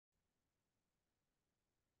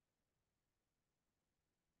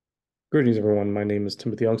Greetings, everyone. My name is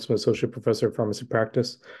Timothy Young, I'm Associate Professor of Pharmacy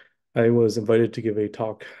Practice. I was invited to give a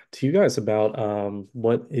talk to you guys about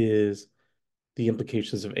what is the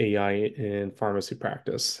implications of AI in pharmacy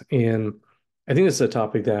practice. And I think this is a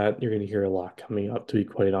topic that you're going to hear a lot coming up, to be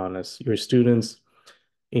quite honest. You're students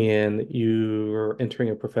and you're entering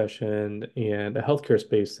a profession and a healthcare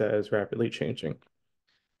space that is rapidly changing.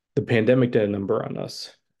 The pandemic did a number on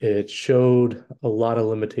us. It showed a lot of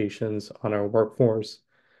limitations on our workforce.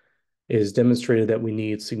 It has demonstrated that we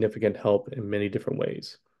need significant help in many different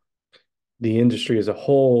ways. The industry as a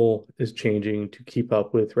whole is changing to keep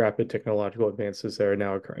up with rapid technological advances that are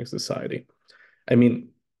now occurring in society. I mean,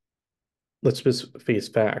 let's just face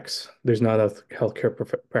facts. There's not enough healthcare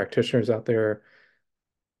practitioners out there.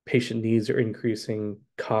 Patient needs are increasing.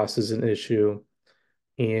 Cost is an issue.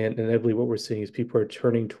 And inevitably, what we're seeing is people are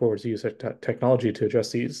turning towards the use of technology to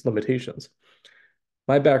address these limitations.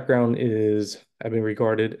 My background is I've been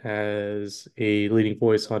regarded as a leading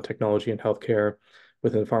voice on technology and healthcare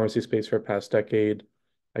within the pharmacy space for the past decade.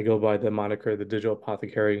 I go by the moniker the digital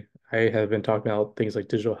apothecary. I have been talking about things like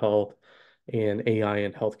digital health and AI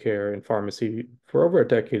in healthcare and pharmacy for over a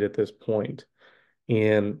decade at this point.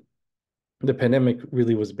 And the pandemic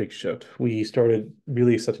really was a big shift. We started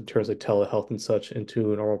really accepting terms like telehealth and such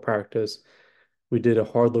into normal practice. We did a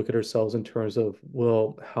hard look at ourselves in terms of,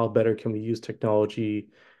 well, how better can we use technology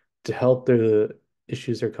to help the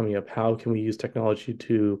issues that are coming up? How can we use technology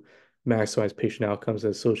to maximize patient outcomes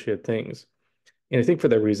and associated things? And I think for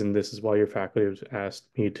that reason, this is why your faculty has asked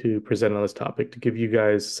me to present on this topic to give you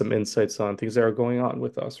guys some insights on things that are going on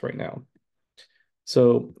with us right now.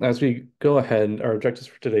 So as we go ahead, our objectives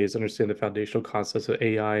for today is understand the foundational concepts of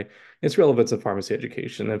AI, its relevance in pharmacy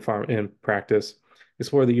education and practice,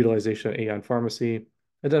 explore the utilization of AI in pharmacy,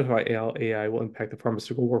 identify how AI will impact the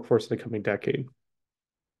pharmaceutical workforce in the coming decade.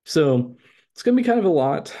 So it's going to be kind of a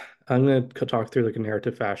lot. I'm going to talk through like a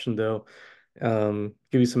narrative fashion, though.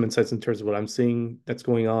 Give you some insights in terms of what I'm seeing that's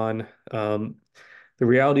going on. The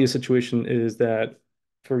reality of the situation is that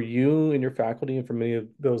for you and your faculty, and for many of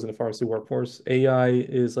those in the pharmacy workforce, AI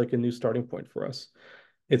is like a new starting point for us.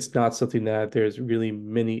 It's not something that there's really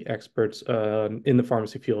many experts in the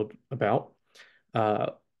pharmacy field about.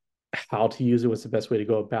 Uh, how to use it, what's the best way to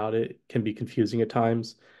go about it, can be confusing at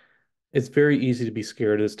times. It's very easy to be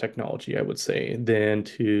scared of this technology, I would say, than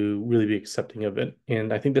to really be accepting of it.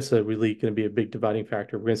 And I think that's a really going to be a big dividing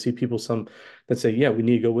factor. We're going to see people, some that say, yeah, we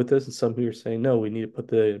need to go with this, and some who are saying, no, we need to put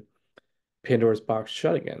the Pandora's box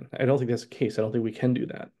shut again. I don't think that's the case. I don't think we can do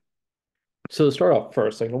that. So to start off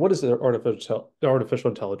first, like, what is the artificial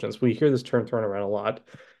intelligence? We hear this term thrown around a lot.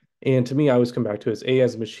 And to me, I always come back to it as AI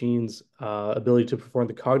as a machine's ability to perform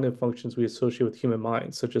the cognitive functions we associate with human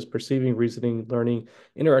minds, such as perceiving, reasoning, learning,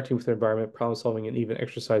 interacting with the environment, problem solving, and even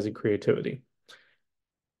exercising creativity.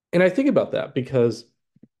 And I think about that because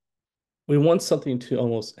we want something to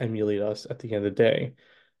almost emulate us at the end of the day.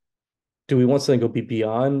 Do we want something to go be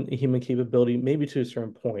beyond human capability? Maybe to a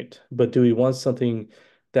certain point, but do we want something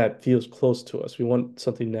that feels close to us? We want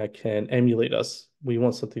something that can emulate us. We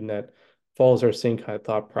want something that follows our same kind of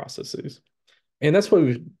thought processes. And that's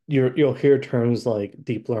why you'll hear terms like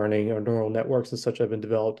deep learning or neural networks and such have been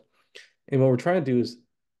developed. And what we're trying to do is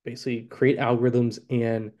basically create algorithms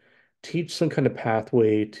and teach some kind of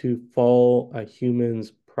pathway to follow a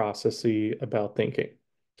human's processy about thinking.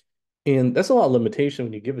 And that's a lot of limitation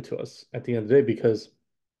when you give it to us at the end of the day, because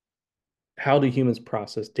how do humans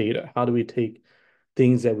process data? How do we take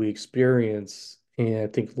things that we experience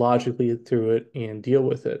and think logically through it and deal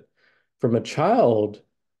with it? From a child,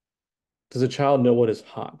 does a child know what is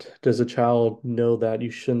hot? Does a child know that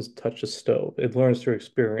you shouldn't touch a stove? It learns through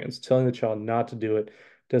experience. Telling the child not to do it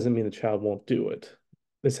doesn't mean the child won't do it.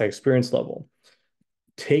 It's at experience level.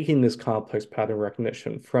 Taking this complex pattern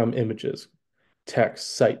recognition from images,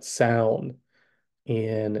 text, sight, sound,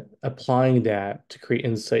 and applying that to create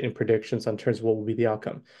insight and predictions on terms of what will be the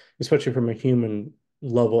outcome, especially from a human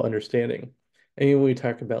level understanding. And when we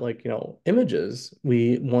talk about like, images,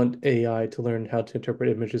 we want AI to learn how to interpret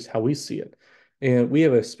images how we see it. And we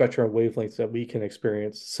have a spectrum of wavelengths that we can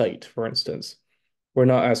experience sight, for instance. We're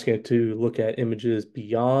not asking it to look at images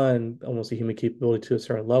beyond almost a human capability to a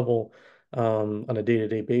certain level on a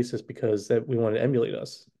day-to-day basis because that we want to emulate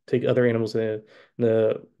us. Take other animals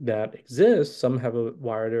that exist. Some have a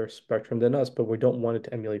wider spectrum than us, but we don't want it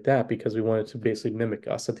to emulate that because we want it to basically mimic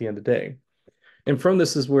us at the end of the day. And from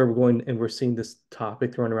this is where we're going, and we're seeing this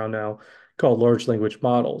topic thrown around now called large language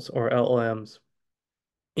models or LLMs.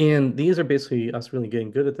 And these are basically us really getting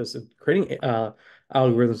good at this and creating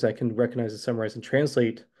algorithms that can recognize and summarize and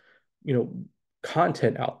translate, you know,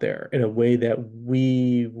 content out there in a way that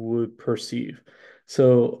we would perceive.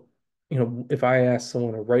 So if I ask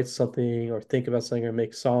someone to write something or think about something or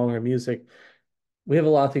make song or music, we have a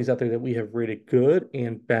lot of things out there that we have rated good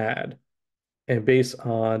and bad. And based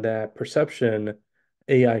on that perception,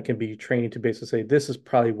 AI can be trained to basically say, this is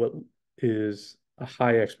probably what is a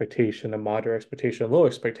high expectation, a moderate expectation, a low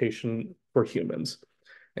expectation for humans.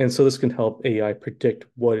 And so this can help AI predict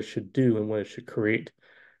what it should do and what it should create.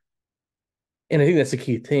 And I think that's the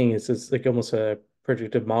key thing is it's like almost a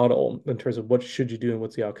predictive model in terms of what should you do and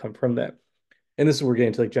what's the outcome from that. And this is where we're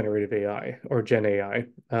getting to like generative AI or Gen AI.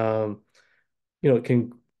 It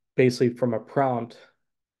can basically from a prompt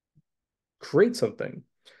create something,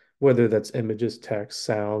 whether that's images, text,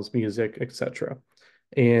 sounds, music, etc.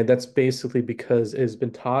 And that's basically because it has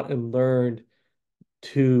been taught and learned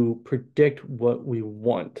to predict what we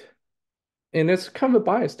want. And there's kind of a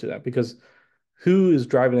bias to that because who is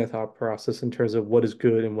driving that thought process in terms of what is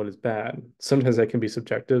good and what is bad? Sometimes that can be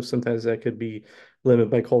subjective, sometimes that could be limited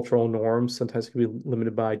by cultural norms, sometimes it can be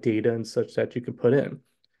limited by data and such that you can put in.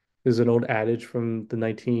 There's an old adage from the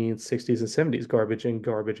 1960s and 70s, garbage in,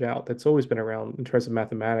 garbage out. That's always been around in terms of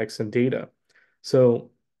mathematics and data.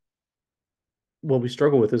 So what we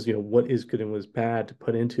struggle with is, what is good and what is bad to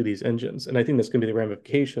put into these engines. And I think that's going to be the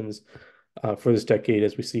ramifications for this decade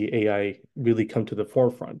as we see AI really come to the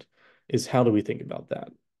forefront, is how do we think about that?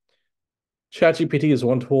 ChatGPT is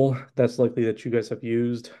one tool that's likely that you guys have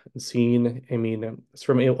used and seen. I mean, it's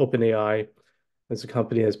from OpenAI. It's a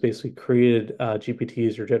company that's basically created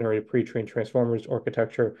GPTs or generated pre-trained transformers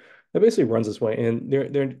architecture that basically runs this way. And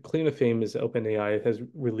their claim to fame is that OpenAI has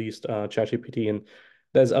released ChatGPT, and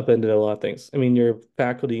that's upended a lot of things. I mean, your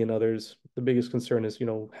faculty and others, the biggest concern is,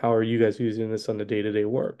 how are you guys using this on the day-to-day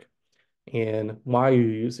work? And why are you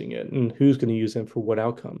using it? And who's going to use it for what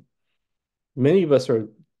outcome? Many of us are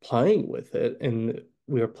playing with it, and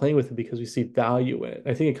we are playing with it because we see value in it.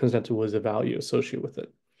 I think it comes down to what is the value associated with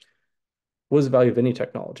it. What is the value of any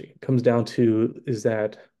technology? It comes down to is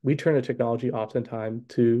that we turn to technology oftentimes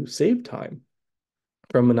to save time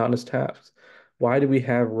from monotonous tasks. Why do we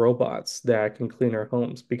have robots that can clean our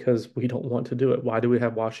homes? Because we don't want to do it. Why do we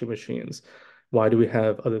have washing machines? Why do we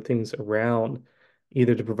have other things around,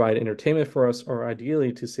 either to provide entertainment for us or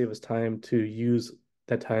ideally to save us time to use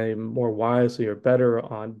that time more wisely or better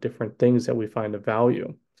on different things that we find of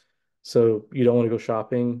value? So you don't want to go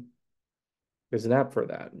shopping, there's an app for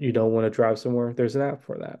that. You don't want to drive somewhere, there's an app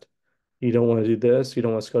for that. You don't want to do this, you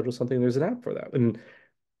don't want to schedule something, there's an app for that. And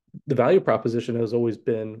the value proposition has always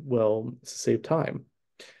been, well, it's to save time.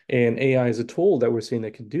 And AI is a tool that we're seeing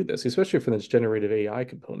that can do this, especially for this generative AI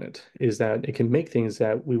component, is that it can make things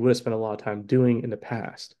that we would have spent a lot of time doing in the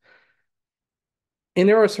past. And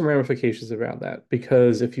there are some ramifications around that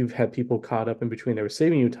because if you've had people caught up in between, they were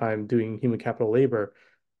saving you time doing human capital labor,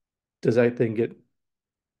 does that then get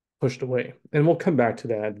pushed away? And we'll come back to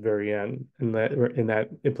that at the very end in that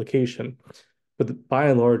implication. But by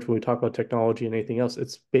and large, when we talk about technology and anything else,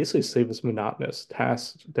 it's basically save us monotonous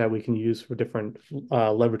tasks that we can use for different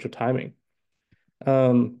leverage of timing.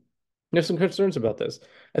 Um, there's some concerns about this.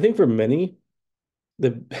 I think for many,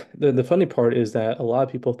 the, the funny part is that a lot of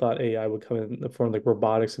people thought AI would come in the form of like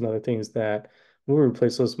robotics and other things that will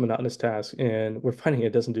replace those monotonous tasks, and we're finding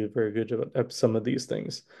it doesn't do a very good job at some of these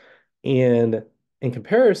things. And in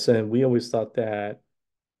comparison, we always thought that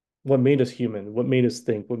what made us human, what made us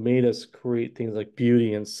think, what made us create things like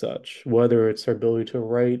beauty and such, whether it's our ability to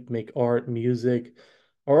write, make art, music,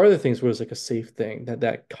 or other things where it's like a safe thing,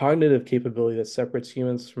 that cognitive capability that separates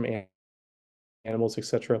humans from animals,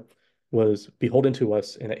 etc., was beholden to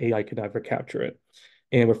us, and AI could never capture it.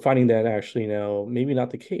 And we're finding that actually now maybe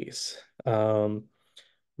not the case.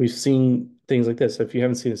 We've seen things like this. If you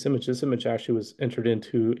haven't seen this image actually was entered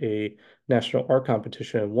into a national art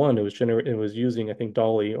competition and won. It was using, I think,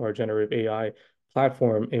 DALL-E or generative AI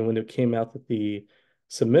platform. And when it came out that the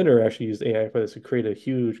submitter actually used AI for this, it created a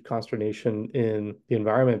huge consternation in the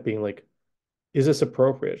environment, being like, is this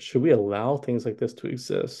appropriate? Should we allow things like this to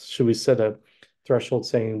exist? Should we set a threshold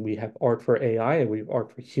saying we have art for AI and we have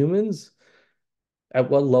art for humans? At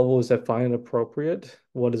what level is that fine and appropriate?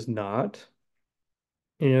 What is not?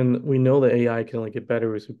 And we know that AI can only get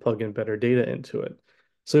better as we plug in better data into it.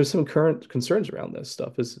 So there's some current concerns around this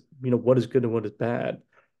stuff is, what is good and what is bad,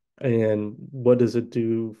 and what does it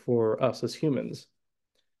do for us as humans?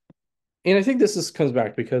 And I think comes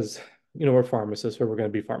back because, we're pharmacists or we're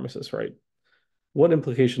going to be pharmacists, right? What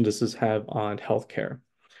implication does this have on healthcare?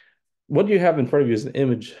 What you have in front of you is an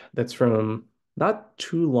image that's from not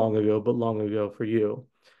too long ago, but long ago for you.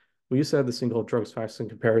 We used to have this thing called drugs, facts, and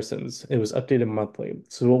comparisons. It was updated monthly.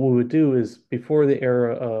 So what we would do is before the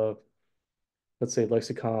era of, let's say,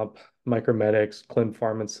 Lexicomp, Micromedics,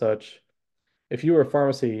 ClinPharm, and such, if you were a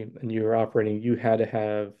pharmacy and you were operating, you had to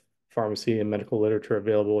have pharmacy and medical literature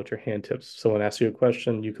available at your hand tips. Someone asks you a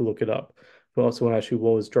question, you could look it up. Well, someone asks you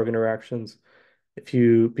what was drug interactions. If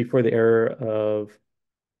you, before the era of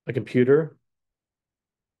a computer,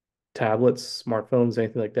 tablets, smartphones,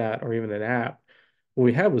 anything like that, or even an app, what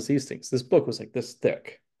we had was these things. This book was like this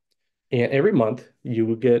thick. And every month you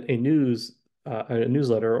would get a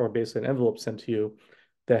newsletter or basically an envelope sent to you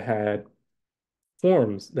that had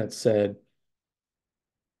forms that said,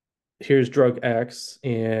 here's drug X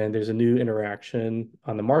and there's a new interaction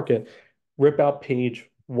on the market. Rip out page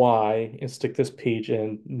Y and stick this page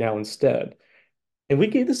in now instead. And we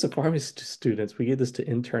gave this to pharmacy students, we gave this to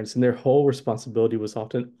interns, and their whole responsibility was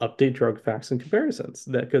often update drug facts and comparisons.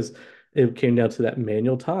 That because it came down to that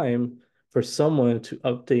manual time for someone to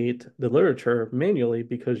update the literature manually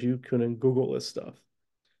because you couldn't Google this stuff.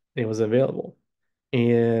 It was available.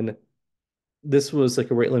 And this was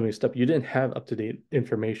like a rate limiting step. You didn't have up-to-date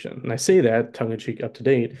information. And I say that tongue-in-cheek up to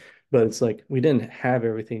date, but it's like we didn't have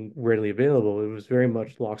everything readily available. It was very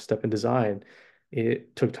much lockstep in design.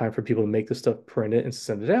 It took time for people to make the stuff, print it, and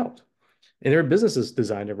send it out. And there are businesses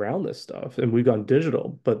designed around this stuff, and we've gone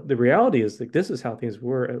digital. But the reality is like this is how things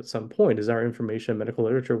were at some point, is our information medical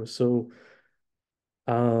literature was so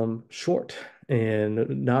short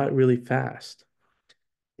and not really fast.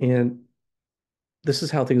 And this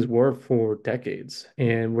is how things were for decades.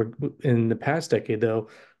 And we're in the past decade, though,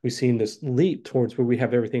 we've seen this leap towards where we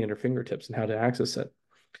have everything at our fingertips and how to access it.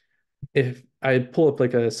 If I pull up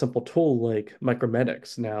like a simple tool like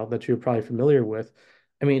Micromedics now that you're probably familiar with,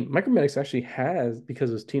 I mean, Micromedics actually has,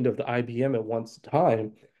 because it was teamed up with IBM at one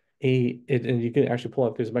time, and you can actually pull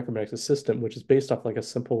up, there's a Micromedics assistant, which is based off like a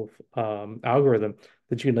simple algorithm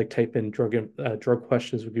that you can like type in drug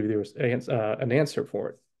questions, will give you an answer for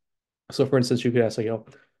it. So for instance, you could ask like,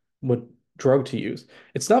 what drug to use.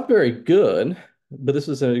 It's not very good, but this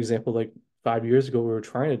is an example like 5 years ago we were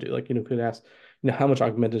trying to do. Like, could ask, how much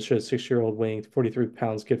augmented should a 6-year-old weighing 43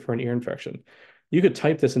 pounds get for an ear infection? You could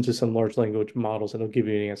type this into some large language models and it'll give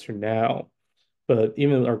you an answer now. But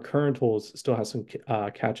even our current tools still have some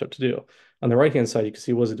catch up to do. On the right hand side, you can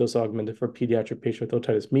see was a dose augmented for a pediatric patient with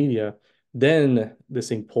otitis media. Then this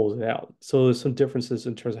thing pulls it out. So there's some differences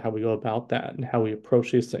in terms of how we go about that and how we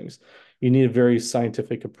approach these things. You need a very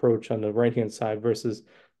scientific approach on the right hand side versus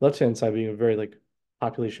left hand side being a very like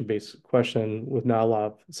population based question with not a lot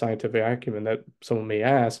of scientific acumen that someone may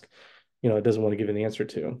ask, it doesn't want to give an answer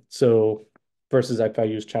to. So versus if I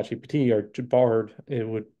use ChatGPT or Bard, it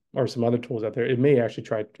would or some other tools out there, it may actually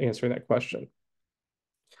try answering that question.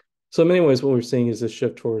 So in many ways, what we're seeing is this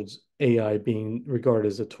shift towards AI being regarded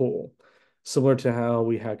as a tool, similar to how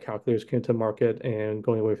we had calculators came to market and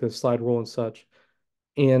going away from the slide rule and such.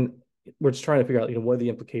 And we're just trying to figure out, what are the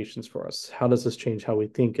implications for us? How does this change how we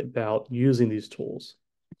think about using these tools?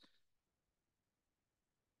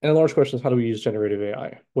 And a large question is, how do we use generative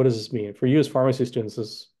AI? What does this mean? For you as pharmacy students,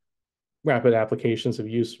 this rapid applications of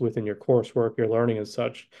use within your coursework, your learning and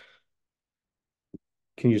such.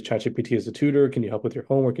 Can you use ChatGPT as a tutor? Can you help with your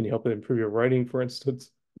homework? Can you help improve your writing, for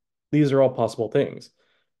instance? These are all possible things.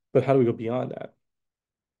 But how do we go beyond that?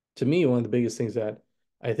 To me, one of the biggest things that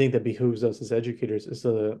I think that behooves us as educators is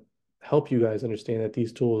to help you guys understand that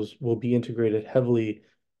these tools will be integrated heavily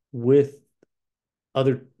with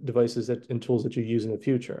other devices and tools that you use in the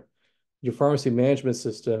future. Your pharmacy management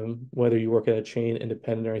system, whether you work at a chain,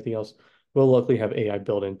 independent, or anything else, will likely have AI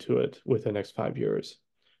built into it within the next 5 years.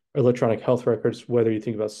 Electronic health records, whether you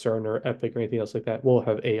think about Cerner or Epic or anything else like that, will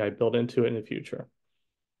have AI built into it in the future.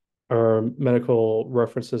 Our medical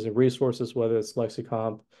references and resources, whether it's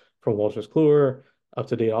Lexicomp from Wolters Kluwer, up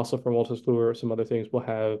to date also from Wolters Kluwer, some other things will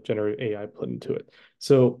have generative AI put into it.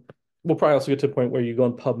 So we'll probably also get to a point where you go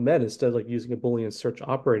on PubMed instead of like using a Boolean search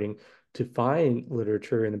operating to find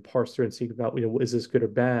literature and then parse through and see about, is this good or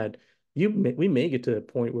bad? We may get to a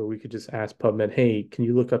point where we could just ask PubMed, hey, can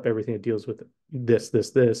you look up everything that deals with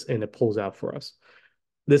this, and it pulls out for us.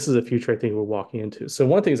 This is a future I think we're walking into. So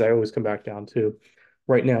one of the things I always come back down to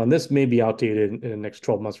right now, and this may be outdated in the next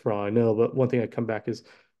 12 months for all I know, but one thing I come back is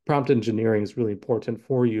prompt engineering is really important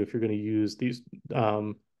for you if you're going to use these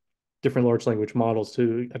different large language models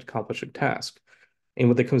to accomplish a task. And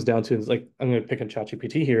what that comes down to is like, I'm going to pick on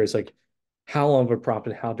ChatGPT here, is like, how long of a prompt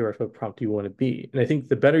and how direct of a prompt do you want to be? And I think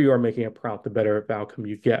the better you are making a prompt, the better of outcome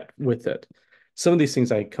you get with it. Some of these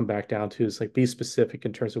things I come back down to is like be specific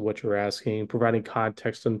in terms of what you're asking, providing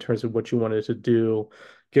context in terms of what you wanted to do,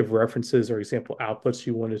 give references or example outputs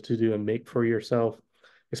you wanted to do and make for yourself.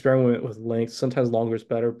 Experiment with length. Sometimes longer is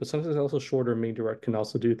better, but sometimes also shorter main direct can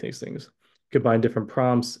also do these things. Combine different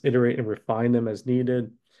prompts, iterate and refine them as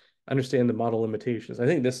needed, understand the model limitations. I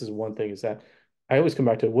think this is one thing is that I always come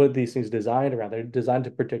back to what are these things designed around? They're designed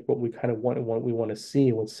to predict what we kind of want and what we want to see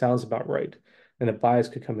and what sounds about right. And a bias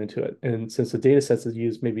could come into it. And since the data sets that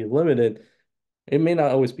used may be limited, it may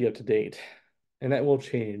not always be up to date. And that will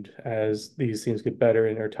change as these things get better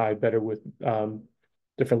and are tied better with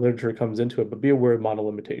different literature comes into it. But be aware of model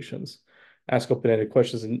limitations. Ask open-ended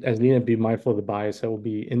questions and as needed, be mindful of the bias that will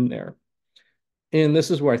be in there. And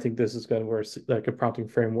this is where I think this is going to where like a prompting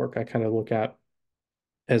framework I kind of look at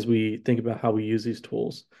as we think about how we use these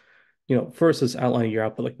tools. First is outlining your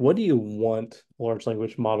output. Like, what do you want a large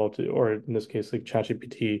language model to, or in this case, like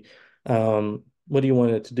ChatGPT, what do you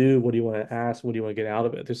want it to do? What do you want to ask? What do you want to get out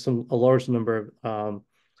of it? There's a large number of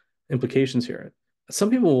implications here. Some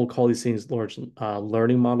people will call these things large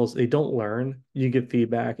learning models. They don't learn. You give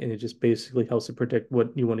feedback, and it just basically helps to predict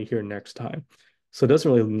what you want to hear next time. So it doesn't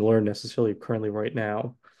really learn necessarily currently right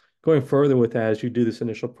now. Going further with that, as you do this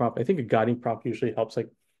initial prompt, I think a guiding prompt usually helps like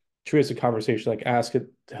treat as a conversation, like ask it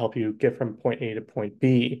to help you get from point A to point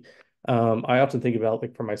B. I often think about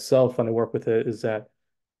like for myself when I work with it is that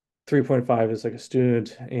 3.5 is like a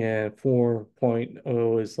student and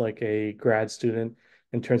 4.0 is like a grad student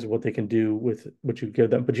in terms of what they can do with what you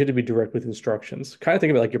give them. But you have to be direct with instructions. Kind of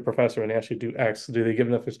think about like your professor when they ask you to do X. Do they give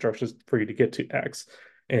enough instructions for you to get to X?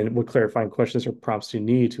 And what clarifying questions or prompts do you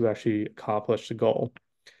need to actually accomplish the goal?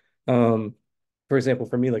 Um, for example,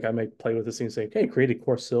 for me, like I might play with this thing saying, hey, create a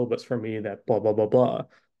course syllabus for me that blah, blah, blah, blah.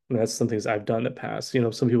 And that's some things I've done in the past.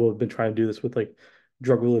 Some people have been trying to do this with like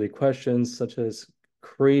drug-related questions, such as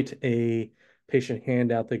create a patient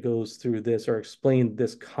handout that goes through this or explain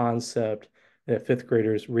this concept at a fifth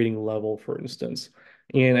grader's reading level, for instance.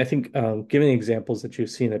 And I think giving examples that you've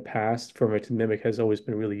seen in the past for it to mimic has always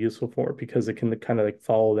been really useful for it because it can kind of like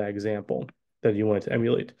follow that example that you want it to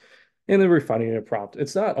emulate. And then refining a prompt.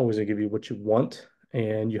 It's not always going to give you what you want,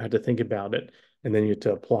 and you have to think about it, and then you have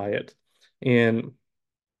to apply it. And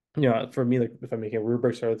for me, like if I'm making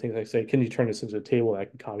rubrics or other things, I say, can you turn this into a table that I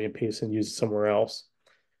can copy and paste and use it somewhere else?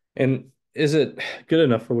 And is it good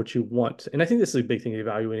enough for what you want? And I think this is a big thing,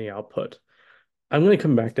 evaluating output. I'm going to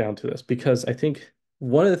come back down to this because I think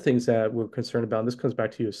one of the things that we're concerned about, and this comes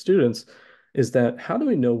back to you as students, is that how do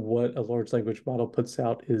we know what a large language model puts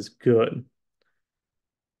out is good?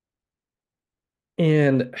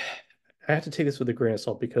 And I have to take this with a grain of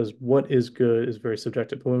salt because what is good is very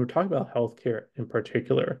subjective. But when we're talking about healthcare in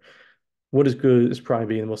particular, what is good is probably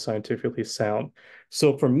being the most scientifically sound.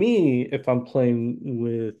 So for me, if I'm playing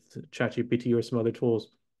with ChatGPT or some other tools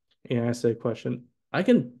and I ask that question, I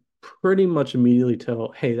can pretty much immediately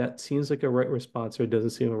tell, hey, that seems like a right response or it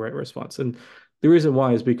doesn't seem a right response. And the reason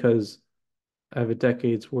why is because I have a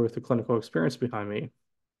decade's worth of clinical experience behind me.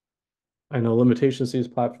 I know limitations to these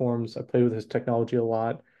platforms. I play with this technology a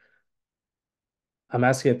lot. I'm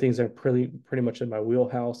asking at things that are pretty much in my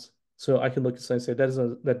wheelhouse. So I can look at something and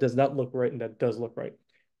say that does not look right and that does look right.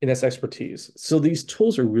 And that's expertise. So these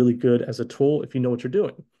tools are really good as a tool if you know what you're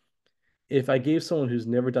doing. If I gave someone who's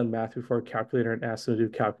never done math before a calculator and asked them to do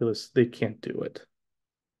calculus, they can't do it.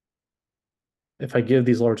 If I give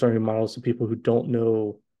these large language models to people who don't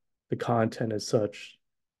know the content as such,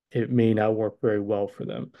 it may not work very well for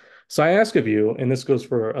them. So I ask of you, and this goes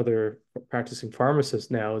for other practicing pharmacists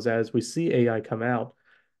now, is as we see AI come out,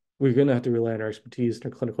 we're going to have to rely on our expertise and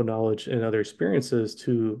our clinical knowledge and other experiences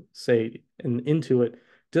to say and into it,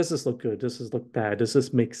 does this look good? Does this look bad? Does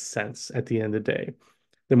this make sense at the end of the day?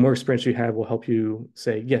 The more experience you have will help you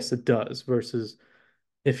say, yes, it does, versus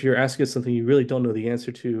if you're asking something you really don't know the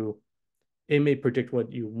answer to, it may predict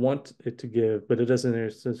what you want it to give, but it doesn't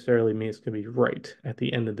necessarily mean it's going to be right at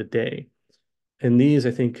the end of the day. And these,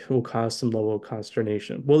 I think, will cause some level of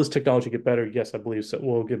consternation. Will this technology get better? Yes, I believe so.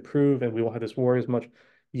 Will it improve and we won't have this worry as much?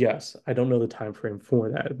 Yes. I don't know the time frame for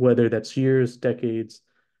that. Whether that's years, decades,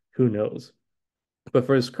 who knows? But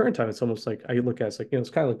for this current time, it's almost like I look at it, it's like, it's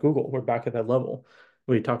kind of like Google. We're back at that level.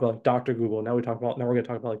 We talk about like Dr. Google. Now we're going to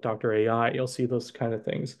talk about like Dr. AI. You'll see those kind of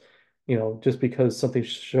things. Just because something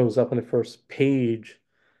shows up on the first page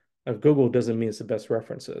of Google doesn't mean it's the best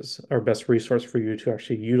references or best resource for you to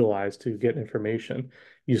actually utilize to get information.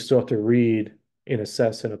 You still have to read and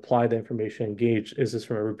assess and apply the information, engage, is this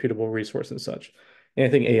from a reputable resource and such. And I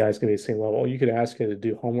think AI is going to be the same level. You could ask it to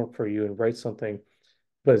do homework for you and write something,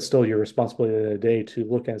 but it's still your responsibility at the end of the day to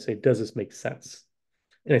look at and say, does this make sense?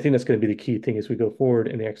 And I think that's going to be the key thing as we go forward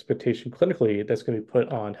in the expectation clinically that's going to be put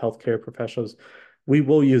on healthcare professionals. We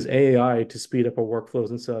will use AI to speed up our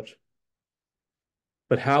workflows and such,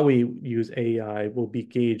 but how we use AI will be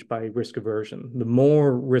gauged by risk aversion. The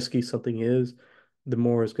more risky something is, the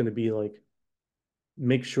more it's going to be like,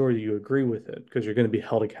 make sure you agree with it because you're going to be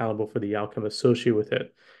held accountable for the outcome associated with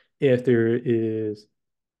it. If there is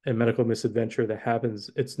a medical misadventure that happens,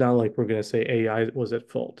 it's not like we're going to say AI was at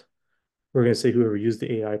fault. We're going to say whoever used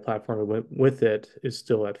the AI platform and went with it is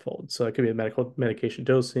still at fault. So it could be a medication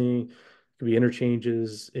dosing, it could be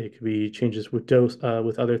interchanges, it could be changes with dose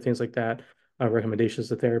with other things like that,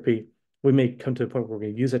 recommendations of therapy. We may come to a point where we're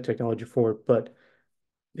going to use that technology for it, but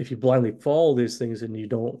if you blindly follow these things and you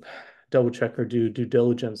don't double check or do due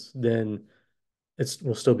diligence, then it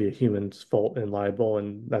will still be a human's fault and liable,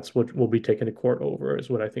 and that's what we'll be taken to court over, is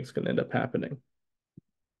what I think is going to end up happening.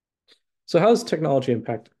 So how does technology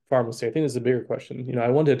impact pharmacy? I think this is a bigger question. I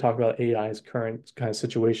wanted to talk about AI's current kind of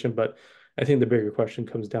situation, but I think the bigger question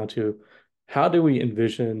comes down to how do we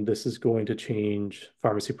envision this is going to change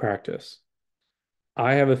pharmacy practice?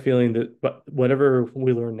 I have a feeling that whatever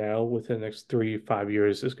we learn now within the next 3, 5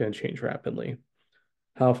 years is going to change rapidly.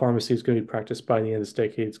 How pharmacy is going to be practiced by the end of this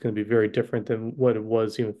decade is going to be very different than what it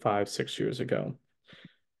was even 5, 6 years ago.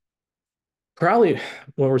 Probably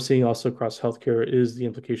what we're seeing also across healthcare is the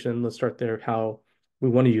implication. Let's start there, how we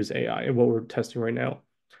want to use AI and what we're testing right now.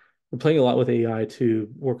 We're playing a lot with AI to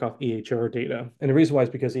work off EHR data. And the reason why is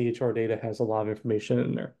because EHR data has a lot of information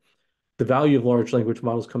in there. The value of large language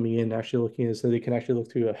models coming in, actually looking is that they can actually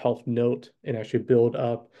look through a health note and actually build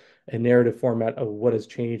up a narrative format of what has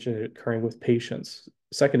changed and occurring with patients.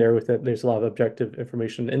 Secondary with that, there's a lot of objective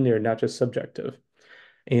information in there, not just subjective,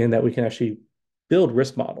 and that we can actually build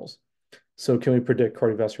risk models. So can we predict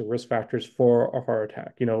cardiovascular risk factors for a heart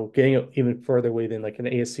attack? Getting even further away than like an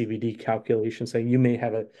ASCVD calculation, saying you may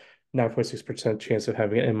have a 9.6% chance of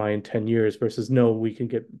having an MI in 10 years versus no, we can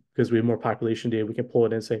get, because we have more population data, we can pull it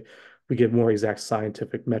in and say we get more exact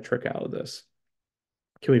scientific metric out of this.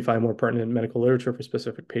 Can we find more pertinent medical literature for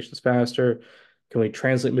specific patients faster? Can we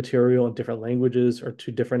translate material in different languages or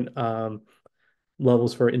to different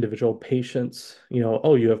levels for individual patients?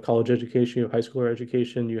 Oh, you have college education, you have high school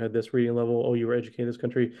education, you had this reading level. Oh, you were educated in this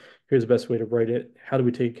country. Here's the best way to write it. How do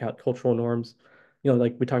we take account cultural norms?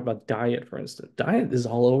 Like we talk about diet, for instance. Diet is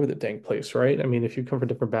all over the dang place, right? I mean, if you come from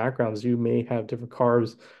different backgrounds, you may have different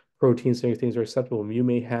carbs, proteins, and things are acceptable. You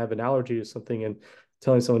may have an allergy to something, and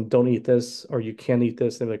telling someone don't eat this or you can't eat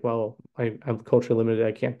this, they're like, well, I'm culturally limited,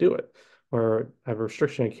 I can't do it. Or I have a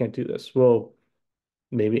restriction, I can't do this. Well,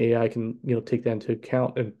 maybe AI can, take that into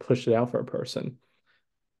account and push it out for a person.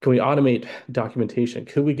 Can we automate documentation?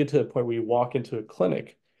 Could we get to the point where you walk into a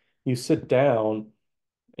clinic, you sit down,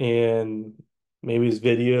 and maybe it's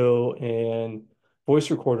video and voice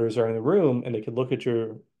recorders are in the room, and they could look at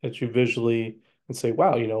you visually and say,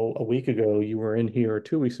 wow, a week ago you were in here, or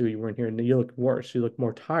 2 weeks ago you were in here, and you look worse. You look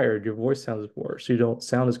more tired. Your voice sounds worse. You don't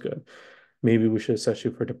sound as good. Maybe we should assess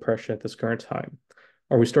you for depression at this current time.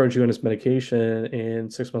 Or we started you on this medication,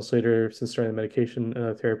 and 6 months later, since starting the medication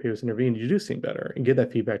therapy was intervened, you do seem better, and get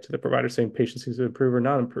that feedback to the provider saying patient seems to improve or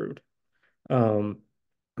not improved. Um,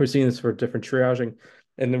 we're seeing this for different triaging.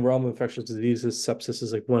 And then realm of infectious diseases, sepsis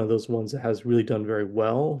is like one of those ones that has really done very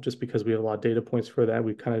well, just because we have a lot of data points for that.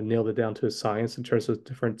 We've kind of nailed it down to a science in terms of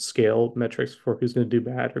different scale metrics for who's going to do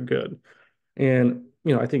bad or good. And,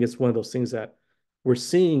 I think it's one of those things that we're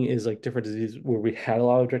seeing is like different diseases where we had a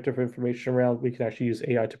lot of objective information around, we can actually use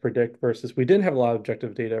AI to predict versus we didn't have a lot of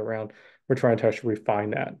objective data around. We're trying to actually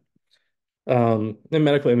refine that. And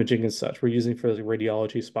medical imaging and such, we're using for like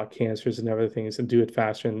radiology, spot cancers and other things and do it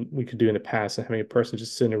faster than we could do in the past and having a person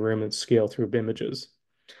just sit in a room and scale through images.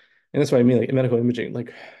 And that's what I mean, like in medical imaging,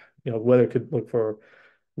 like, whether it could look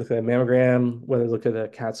at a mammogram, whether look at a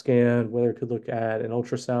CAT scan, whether it could look at an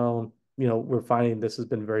ultrasound, we're finding this has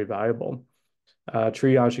been very valuable.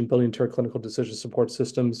 Triaging, building into our clinical decision support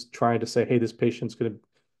systems, trying to say, hey, this patient's going to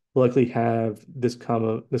likely have this kind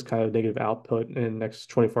of negative output in the next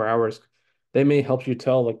 24 hours. They may help you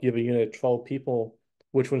tell, like, you have a unit of 12 people,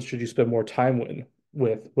 which ones should you spend more time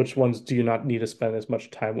with? Which ones do you not need to spend as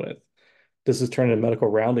much time with? This is turning into medical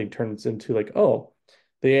rounding, turns into like, oh,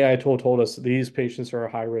 the AI told us these patients are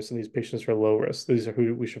high risk and these patients are low risk. These are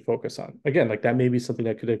who we should focus on. Again, like that may be something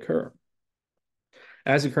that could occur.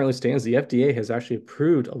 As it currently stands, the FDA has actually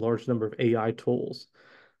approved a large number of AI tools.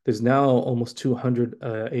 There's now almost 200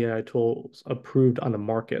 AI tools approved on the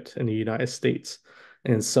market in the United States.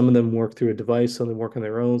 And some of them work through a device, some of them work on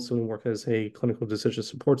their own, some of them work as a clinical decision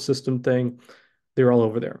support system thing. They're all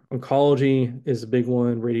over there. Oncology is a big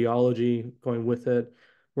one, radiology going with it.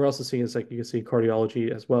 We're also seeing it's like you can see cardiology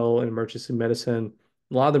as well and emergency medicine.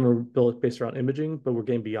 A lot of them are built based around imaging, but we're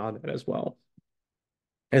getting beyond that as well.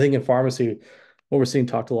 I think in pharmacy, what we're seeing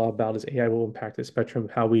talked a lot about is AI will impact the spectrum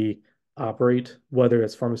of how we operate, whether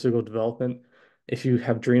it's pharmaceutical development. If you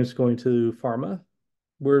have dreams going to pharma,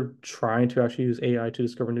 we're trying to actually use AI to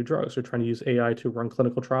discover new drugs. We're trying to use AI to run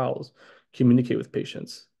clinical trials, communicate with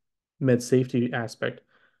patients. Med safety aspect.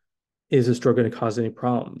 is this drug going to cause any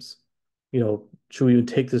problems? Should we even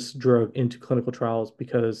take this drug into clinical trials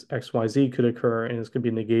because XYZ could occur and it's going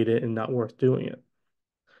to be negated and not worth doing it?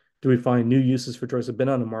 Do we find new uses for drugs that have been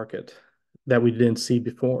on the market that we didn't see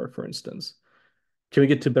before, for instance? Can we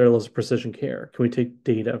get to better levels of precision care? Can we take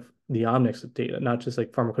data, the omnics of data, not just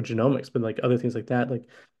like pharmacogenomics, but like other things like that, like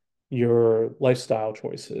your lifestyle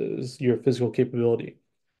choices, your physical capability?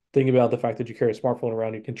 Think about the fact that you carry a smartphone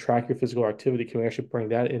around, you can track your physical activity. Can we actually bring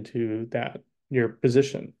that into that, your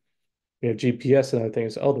position? We have GPS and other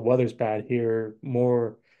things. Oh, the weather's bad here.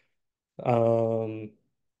 More um,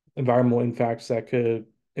 environmental impacts that could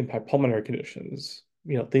impact pulmonary conditions.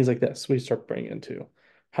 Things like this we start bringing into.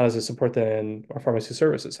 How does it support then our pharmacy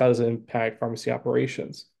services? How does it impact pharmacy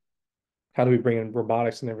operations? How do we bring in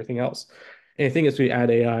robotics and everything else? And I think as we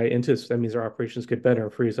add AI into this, that means our operations get better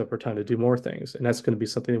and frees up our time to do more things. And that's going to be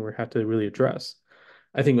something that we have to really address.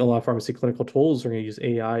 I think a lot of pharmacy clinical tools are going to use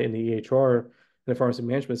AI in the EHR and the pharmacy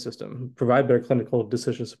management system, provide better clinical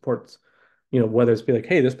decision supports. Whether it's be like,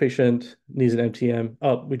 hey, this patient needs an MTM.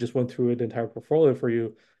 Oh, we just went through the entire portfolio for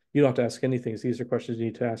you. You don't have to ask anything. These are questions you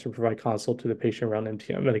need to ask or provide consult to the patient around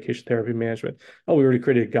MTM, medication therapy management. Oh, we already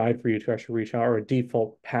created a guide for you to actually reach out or a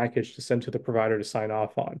default package to send to the provider to sign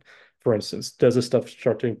off on. For instance, does this stuff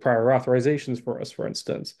start doing prior authorizations for us, for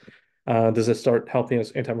instance? Does it start helping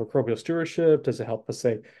us antimicrobial stewardship? Does it help us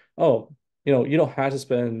say, oh, you don't have to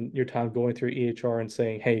spend your time going through EHR and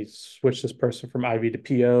saying, hey, switch this person from IV to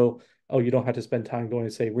PO. Oh, you don't have to spend time going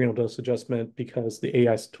and say renal dose adjustment because the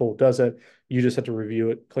AI tool does it. You just have to review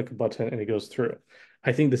it, click a button, and it goes through.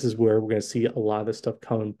 I think this is where we're going to see a lot of this stuff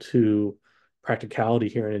come to practicality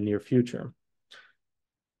here in the near future.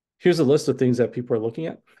 Here's a list of things that people are looking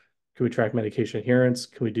at. Can we track medication adherence?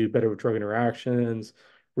 Can we do better with drug interactions,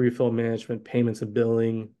 refill management, payments and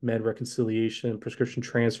billing, med reconciliation, prescription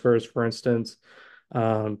transfers, for instance,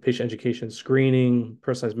 patient education screening,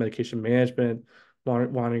 personalized medication management,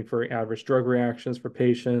 monitoring for adverse drug reactions for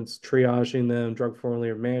patients, triaging them, drug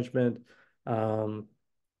formulary management, um,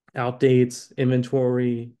 outdates,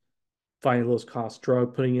 inventory, finding lowest cost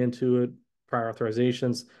drug, putting into it, prior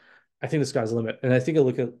authorizations. I think the sky's the limit. And I think I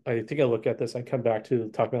look at this, I come back to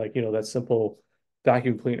talk about like, that simple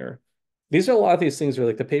vacuum cleaner. These are a lot of these things are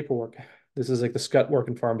like the paperwork. This is like the scut work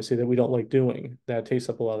in pharmacy that we don't like doing. That takes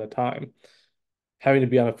up a lot of the time. Having to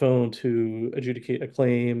be on a phone to adjudicate a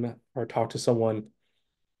claim or talk to someone,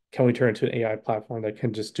 can we turn it to an AI platform that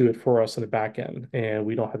can just do it for us in the back end and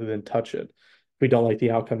we don't have to then touch it? If we don't like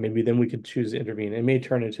the outcome, maybe then we could choose to intervene. It may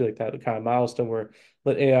turn into like that kind of milestone where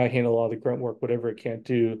let AI handle all the grunt work, whatever it can't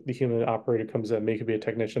do. The human operator comes in, make it be a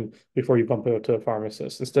technician before you bump it up to a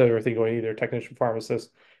pharmacist. Instead of everything going either technician,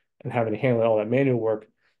 pharmacist, and having to handle all that manual work,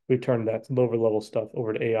 we turn that lower level stuff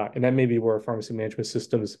over to AI. And that may be where pharmacy management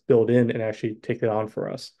systems build in and actually take it on for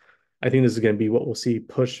us. I think this is going to be what we'll see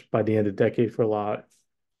pushed by the end of the decade for a lot.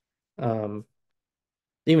 um,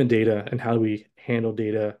 Even data and how do we handle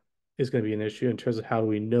data is going to be an issue in terms of how do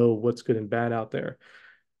we know what's good and bad out there.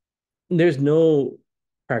 There's no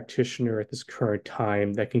practitioner at this current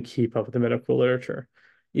time that can keep up with the medical literature.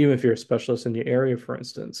 Even if you're a specialist in your area, for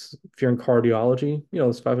instance, if you're in cardiology,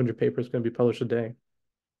 there's 500 papers going to be published a day.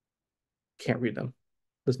 Can't read them.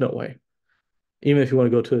 There's no way. Even if you want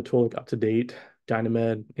to go to a tool like UpToDate,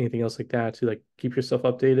 Dynamed, anything else like that to like keep yourself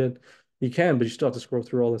updated, you can, but you still have to scroll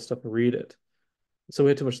through all this stuff and read it. So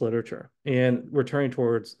we have too much literature, and we're turning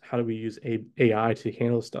towards how do we use AI to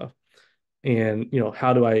handle stuff, and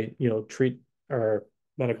how do I treat our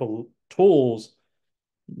medical tools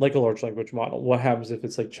like a large language model? What happens if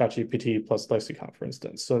it's like ChatGPT plus Lexicon, for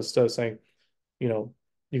instance? So instead of saying, you know,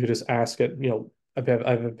 you could just ask it, I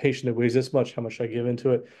have a patient that weighs this much, how much should I give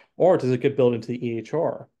into it? Or does it get built into the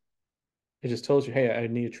EHR? It just tells you, hey, I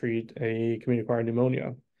need to treat a community-acquired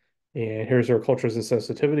pneumonia, and here's our cultures and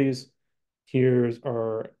sensitivities. Here's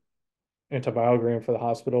our antibiogram for the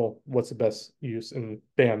hospital. What's the best use? And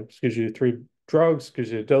bam, gives you 3 drugs,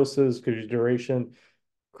 gives you doses, gives you duration,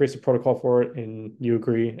 creates a protocol for it, and you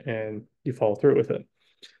agree and you follow through with it.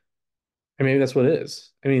 I mean, that's what it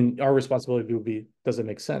is. I mean, our responsibility would be, does it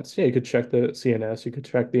make sense? Yeah, you could check the CNS, you could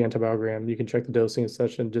check the antibiogram, you can check the dosing and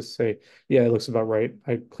such, and just say, yeah, it looks about right.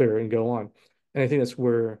 I clear it and go on. And I think that's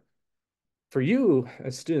where, for you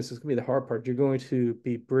as students, it's gonna be the hard part. You're going to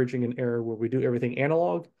be bridging an era where we do everything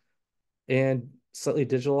analog and slightly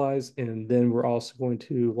digitalized. And then we're also going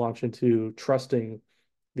to launch into trusting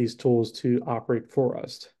these tools to operate for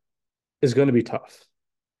us. Is going to be tough.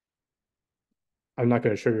 I'm not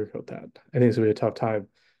going to sugarcoat that. I think it's going to be a tough time.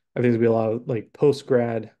 I think it's going to be a lot of like post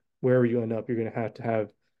grad, wherever you end up, you're going to have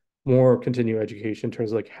more continuing education in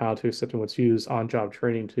terms of like how to accept and what's used, on job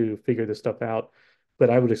training to figure this stuff out. but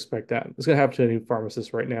I would expect that. It's going to happen to any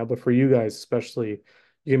pharmacist right now, but for you guys especially,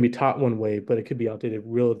 you're going to be taught one way, but it could be outdated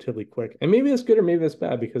relatively quick. And maybe that's good or maybe that's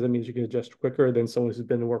bad because that means you can adjust quicker than someone who's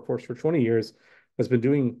been in the workforce for 20 years, has been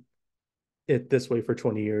doing it this way for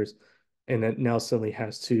 20 years, and then now suddenly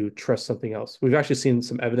has to trust something else. We've actually seen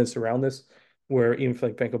some evidence around this where even for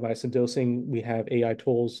like vancomycin dosing, we have AI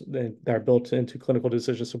tools that are built into clinical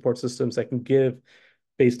decision support systems that can give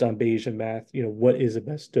based on Bayesian math, what is the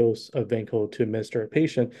best dose of Vanco to administer a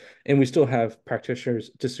patient? And we still have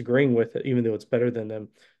practitioners disagreeing with it, even though it's better than them,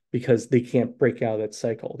 because they can't break out of that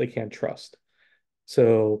cycle. They can't trust.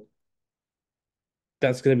 So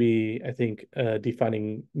that's going to be, I think, a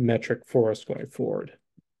defining metric for us going forward.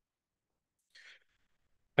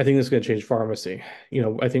 I think this is going to change pharmacy.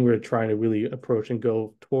 I think we're trying to really approach and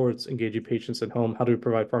go towards engaging patients at home. How do we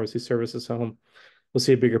provide pharmacy services at home? We'll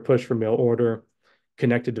see a bigger push for mail order,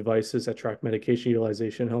 connected devices that track medication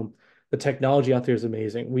utilization at home. The technology out there is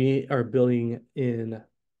amazing. We are building in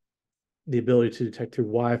the ability to detect through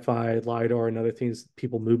Wi-Fi, LiDAR, and other things,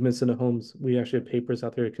 people movements in the homes. We actually have papers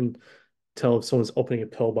out there that can tell if someone's opening a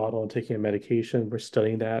pill bottle and taking a medication. We're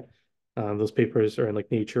studying that. Those papers are in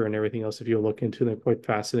like Nature and everything else. If you look into them, they're quite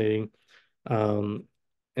fascinating. Um,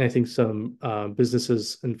 and I think some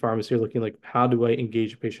businesses and pharmacy are looking like, how do I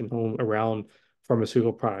engage a patient home around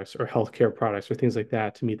pharmaceutical products or healthcare products or things like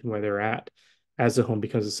that to meet them where they're at as the home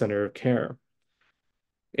becomes a center of care.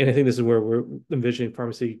 And I think this is where we're envisioning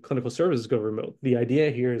pharmacy clinical services go remote. The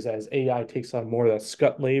idea here is as AI takes on more of that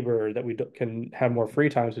scut labor that we can have more free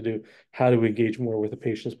time to do, how do we engage more with the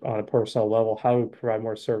patients on a personal level? How do we provide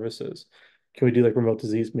more services? Can we do like remote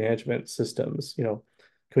disease management systems? Can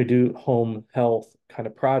we do home health kind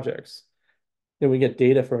of projects? Then we get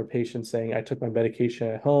data from a patient saying, I took my medication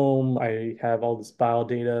at home. I have all this bio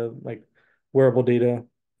data, like wearable data,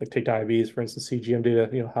 like take diabetes, for instance, CGM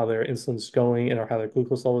data, how their insulin's going and or how their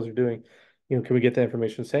glucose levels are doing. Can we get that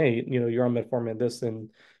information? Say, you're on metformin this and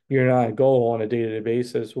you're not a goal on a day-to-day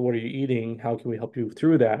basis. What are you eating? How can we help you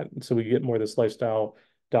through that? So we get more of this lifestyle,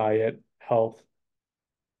 diet, health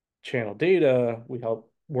channel data. We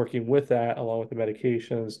help working with that along with the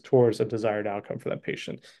medications towards a desired outcome for that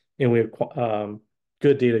patient. And we have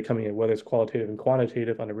good data coming in, whether it's qualitative and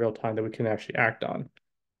quantitative on a real time that we can actually act on.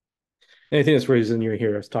 And I think that's the reason you're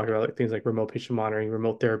here is talking about like things like remote patient monitoring,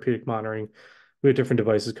 remote therapeutic monitoring. We have different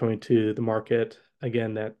devices coming to the market,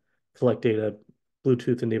 again, that collect data,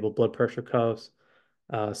 Bluetooth enabled blood pressure cuffs,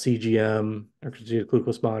 CGM, or continuous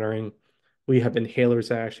glucose monitoring. We have inhalers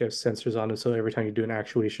that actually have sensors on them. So every time you do an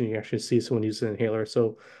actuation, you actually see someone use an inhaler.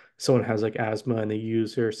 So someone has like asthma and they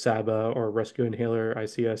use their SABA or rescue inhaler,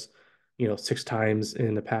 ICS, 6 times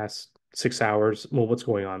in the past 6 hours. Well, what's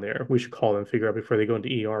going on there? We should call them, figure out before they go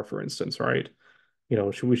into ER, for instance, right?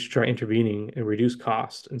 We should try intervening and reduce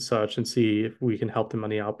cost and such and see if we can help them on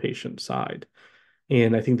the outpatient side.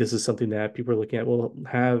 And I think this is something that people are looking at. Will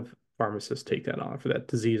have pharmacists take that on for that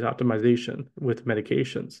disease optimization with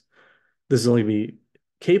medications. This is only be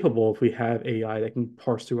capable if we have AI that can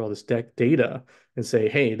parse through all this data and say,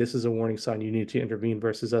 hey, this is a warning sign you need to intervene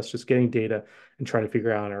versus us just getting data and trying to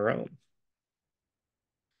figure out on our own.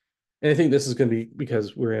 And I think this is going to be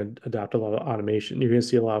because we're going to adopt a lot of automation. You're going to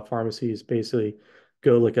see a lot of pharmacies basically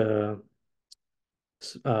go like was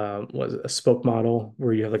it, a spoke model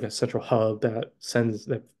where you have like a central hub that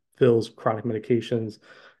fills chronic medications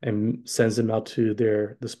and sends them out to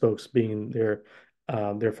the spokes being their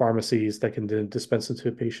pharmacies that can then dispense them to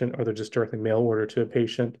a patient or they're just directly mail order to a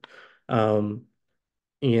patient. Um,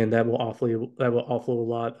 and that will offload a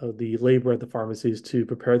lot of the labor at the pharmacies to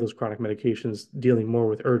prepare those chronic medications, dealing more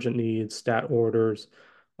with urgent needs, stat orders,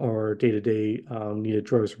 or day-to-day needed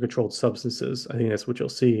drugs or controlled substances. I think that's what you'll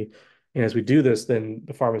see. And as we do this, then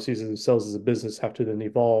the pharmacies themselves as a business have to then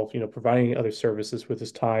evolve, providing other services with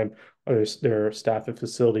this time or their staff and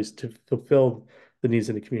facilities to fulfill the needs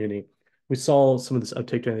in the community. We saw some of this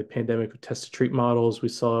uptake during the pandemic with test to treat models. We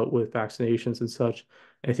saw it with vaccinations and such.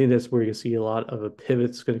 I think that's where you see a lot of a pivot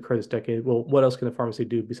that's going to occur this decade. Well, what else can the pharmacy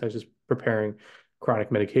do besides just preparing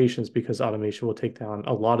chronic medications? Because automation will take down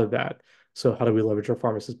a lot of that. So how do we leverage our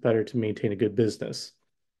pharmacists better to maintain a good business?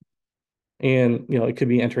 And it could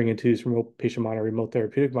be entering into these remote patient monitoring, remote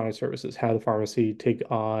therapeutic monitoring services. How the pharmacy take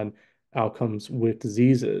on outcomes with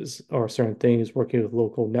diseases or certain things, working with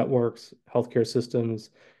local networks, healthcare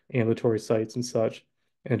systems, ambulatory sites, and such,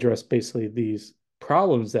 and address basically these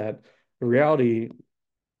problems that the reality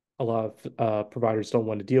a lot of providers don't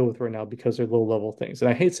want to deal with right now because they're low level things.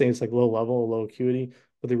 And I hate saying it's like low level, low acuity,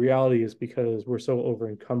 but the reality is because we're so over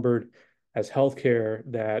encumbered as healthcare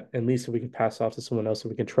that at least if we can pass off to someone else that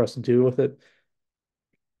we can trust to deal with it,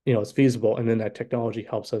 it's feasible. And then that technology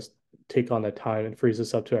helps us take on that time and frees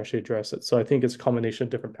us up to actually address it. So I think it's a combination of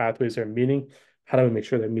different pathways that are meeting. How do we make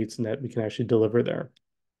sure that meets and that we can actually deliver there?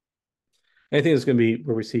 I think it's going to be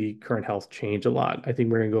where we see current health change a lot. I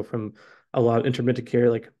think we're going to go from a lot of intermittent care,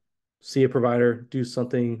 like see a provider, do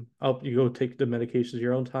something, up, you go take the medications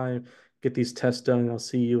your own time, get these tests done. I'll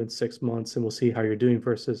see you in 6 months and we'll see how you're doing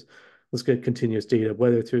versus let's get continuous data,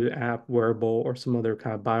 whether through the app, wearable, or some other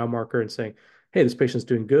kind of biomarker and saying, hey, this patient's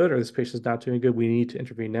doing good or this patient's not doing good. We need to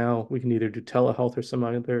intervene now. We can either do telehealth or some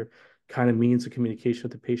other kind of means of communication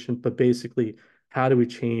with the patient, but basically how do we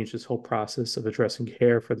change this whole process of addressing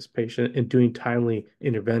care for this patient and doing timely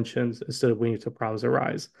interventions instead of waiting until problems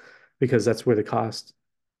arise? Because that's where the cost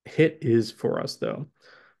hit is for us, though.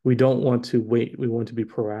 We don't want to wait. We want to be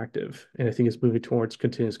proactive. And I think it's moving towards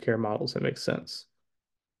continuous care models that make sense.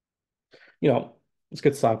 Let's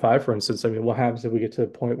get sci-fi, for instance. I mean, what happens if we get to the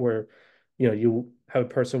point where, you have a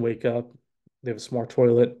person wake up, they have a smart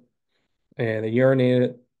toilet, and they urinate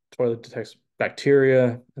it. Toilet detects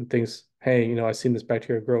bacteria and thinks, hey, I've seen this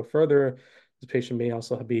bacteria grow further. This patient may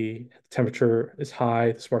also be temperature is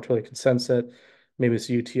high. The smart toilet can sense it. Maybe it's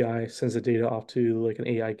a UTI, sends the data off to like an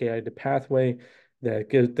AI guided pathway that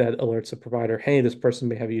alerts the provider, hey, this person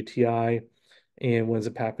may have a UTI. And what ends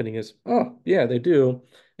up happening is, oh, yeah, they do.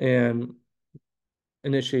 And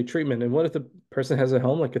initiate treatment. And what if the person has at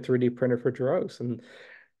home like a 3D printer for drugs and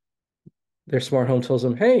their smart home tells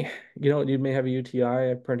them, hey, you may have a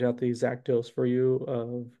UTI. I printed out the exact dose for you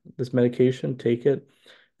of this medication. Take it. And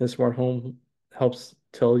the smart home helps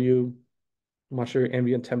tell you, watch your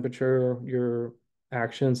ambient temperature, your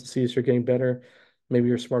actions, see if you're getting better. Maybe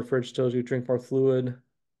your smart fridge tells you drink more fluid.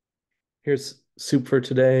 Here's soup for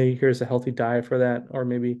today. Here's a healthy diet for that, or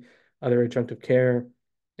maybe other adjunctive care.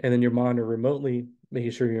 And then you monitor remotely,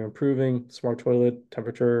 making sure you're improving, smart toilet,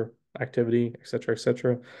 temperature, activity, et cetera, et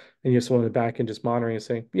cetera. And you have someone in the back end just monitoring and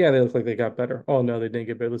saying, yeah, they look like they got better. Oh, no, they didn't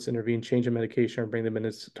get better. Let's intervene, change the medication, or bring them in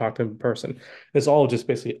and talk to them in person. It's all just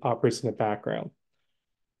basically operates in the background.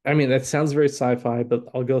 I mean, that sounds very sci-fi, but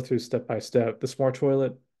I'll go through step by step. The smart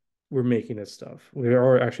toilet, we're making this stuff. There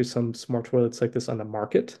are actually some smart toilets like this on the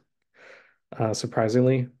market,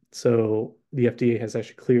 surprisingly. So the FDA has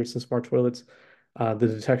actually cleared some smart toilets. The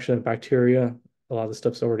detection of bacteria, a lot of the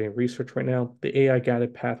stuff's already in research right now. The AI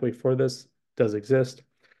guided pathway for this does exist.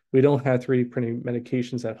 We don't have 3D printing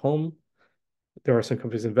medications at home. There are some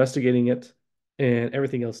companies investigating it, and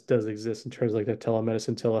everything else does exist in terms of like the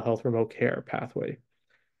telemedicine, telehealth, remote care pathway.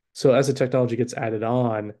 So as the technology gets added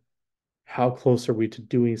on, how close are we to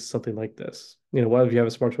doing something like this? What if you have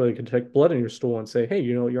a smart toilet that can detect blood in your stool and say, hey,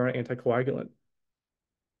 you're on anticoagulant.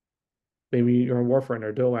 Maybe you're on warfarin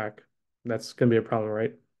or DOAC. That's going to be a problem,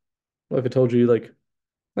 right? What if it told you, like,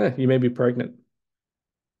 you may be pregnant,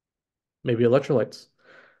 maybe electrolytes?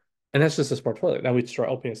 And that's just a smart toilet. Now we start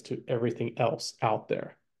opening this to everything else out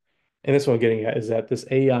there. And that's what I'm getting at is that this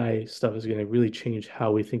AI stuff is going to really change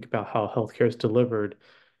how we think about how healthcare is delivered.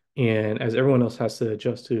 And as everyone else has to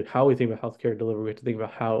adjust to how we think about healthcare delivery, we have to think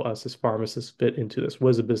about how us as pharmacists fit into this. What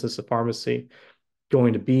is the business of pharmacy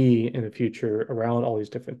going to be in the future around all these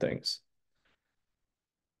different things?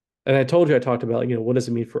 And I told you I talked about, what does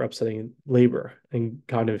it mean for upsetting labor and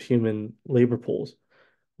cognitive human labor pools?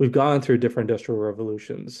 We've gone through different industrial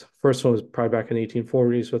revolutions. First one was probably back in the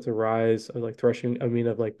 1840s with the rise of like threshing,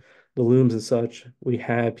 of like the looms and such. We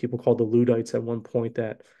had people called the Luddites at one point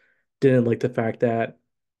that didn't like the fact that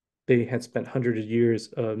they had spent hundreds of years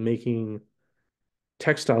of making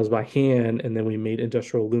textiles by hand, and then we made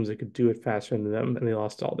industrial looms that could do it faster than them, and they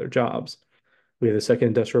lost all their jobs. We had the second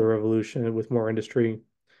industrial revolution with more industry.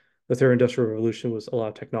 The third industrial revolution was a lot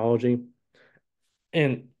of technology.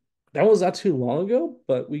 And that was not too long ago,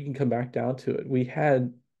 but we can come back down to it. We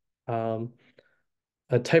had um,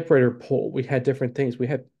 a typewriter pull. We had different things.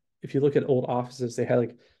 If you look at old offices, they had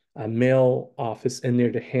like a mail office in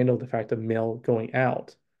there to handle the fact of mail going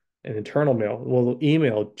out and internal mail. Well,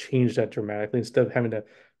 email changed that dramatically. Instead of having to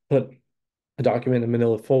put a document in a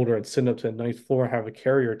manila folder and send it up to the ninth floor, have a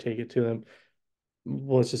carrier take it to them.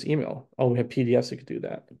 Well, it's just email. Oh, we have PDFs that could do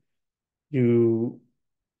that. You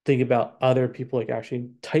think about other people like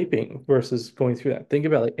actually typing versus going through that. Think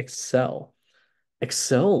about like Excel.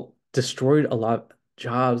 Excel destroyed a lot of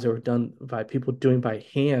jobs that were done by people doing by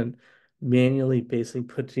hand, manually basically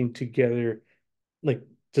putting together like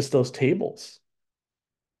just those tables.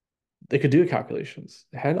 They could do calculations.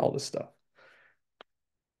 They had all this stuff.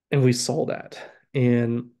 And we saw that.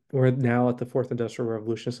 And we're now at the fourth industrial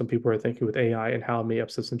revolution. Some people are thinking with AI and how it may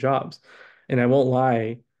upset some jobs. And I won't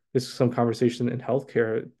lie, there's some conversation in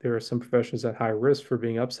healthcare. There are some professions at high risk for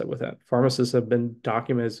being upset with that. Pharmacists have been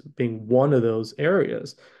documented as being one of those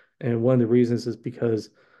areas. And one of the reasons is because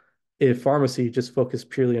if pharmacy just focused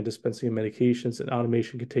purely on dispensing of medications and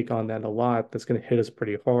automation could take on that a lot, that's going to hit us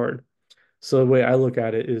pretty hard. So the way I look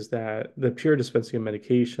at it is that the pure dispensing of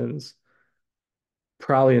medications,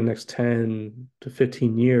 probably in the next 10 to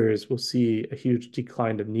 15 years, we'll see a huge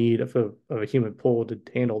decline of need of a human pool to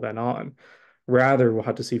handle that on. Rather, we'll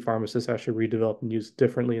have to see pharmacists actually redevelop and use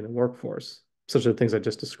differently in the workforce, such as the things I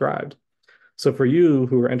just described. So for you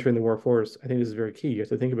who are entering the workforce, I think this is very key. You have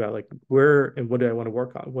to think about like where and what do I want to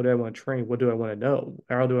work on? What do I want to train? What do I want to know?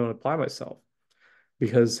 How do I want to apply myself?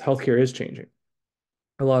 Because healthcare is changing.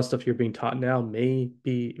 A lot of stuff you're being taught now may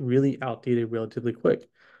be really outdated relatively quick.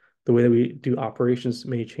 The way that we do operations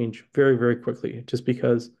may change very, very quickly just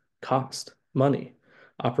because cost, money,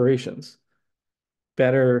 operations,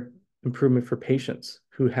 better improvement for patients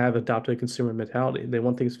who have adopted a consumer mentality. They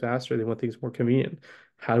want things faster, they want things more convenient.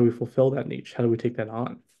 How do we fulfill that niche? How do we take that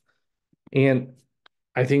on? And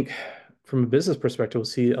I think from a business perspective, we'll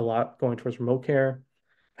see a lot going towards remote care,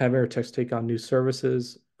 having our techs take on new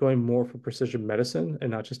services, going more for precision medicine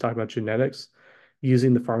and not just talking about genetics,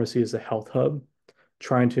 using the pharmacy as a health hub,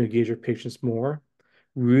 trying to engage your patients more,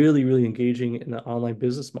 really, really engaging in the online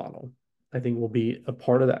business model. I think will be a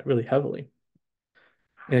part of that really heavily.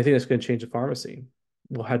 And I think that's going to change the pharmacy.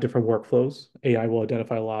 We'll have different workflows. AI will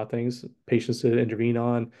identify a lot of things, patients to intervene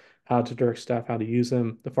on, how to direct staff, how to use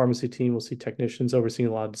them. The pharmacy team will see technicians overseeing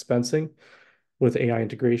a lot of dispensing with AI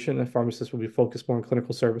integration. The pharmacists will be focused more on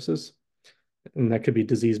clinical services. And that could be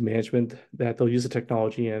disease management that they'll use the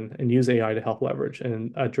technology in and use AI to help leverage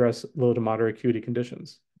and address low to moderate acuity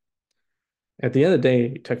conditions. At the end of the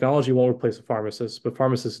day, technology won't replace a pharmacist, but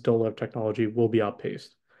pharmacists who don't love technology will be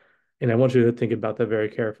outpaced. And I want you to think about that very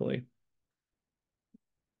carefully.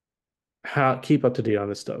 How keep up to date on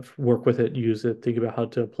this stuff, work with it, use it, think about how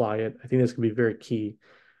to apply it. I think that's going to be very key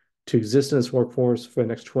to exist in this workforce for the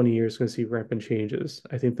next 20 years. Going to see rampant changes.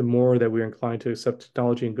 I think the more that we're inclined to accept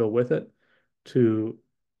technology and go with it to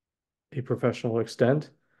a professional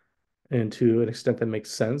extent and to an extent that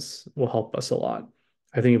makes sense will help us a lot.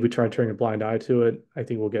 I think if we try turning a blind eye to it, I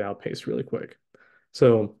think we'll get outpaced really quick.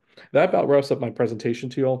 So that about wraps up my presentation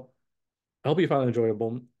to you all. I hope you found it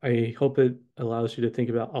enjoyable. I hope it allows you to think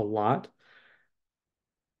about a lot.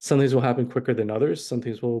 Some things will happen quicker than others. Some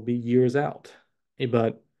things will be years out.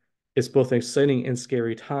 But it's both an exciting and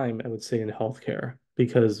scary time, I would say, in healthcare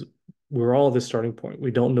because we're all at this starting point. We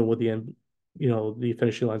don't know what the end, the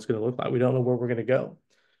finishing line is going to look like. We don't know where we're going to go.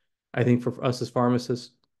 I think for us as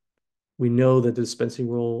pharmacists, we know that the dispensing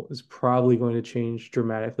role is probably going to change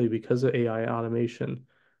dramatically because of AI automation.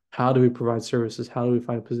 How do we provide services? How do we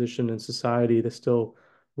find a position in society that still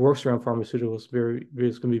works around pharmaceuticals?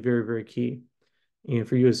 Is going to be very, very key. And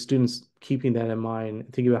for you as students, keeping that in mind,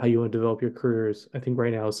 thinking about how you want to develop your careers, I think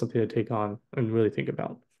right now is something to take on and really think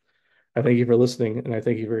about. I thank you for listening, and I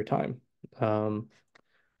thank you for your time.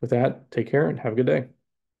 With that, take care and have a good day.